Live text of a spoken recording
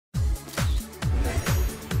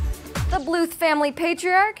The Bluth family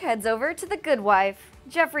patriarch heads over to The Good Wife.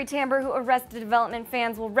 Jeffrey Tambor, who Arrested Development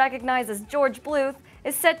fans will recognize as George Bluth,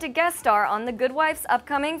 is set to guest star on The Good Wife's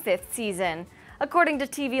upcoming 5th season. According to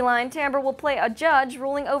TVLine, Tambor will play a judge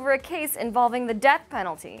ruling over a case involving the death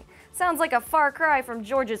penalty. Sounds like a far cry from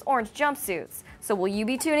George's orange jumpsuits. So will you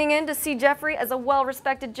be tuning in to see Jeffrey as a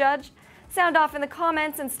well-respected judge? Sound off in the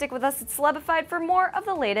comments and stick with us at Celebified for more of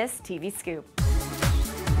the latest TV scoop.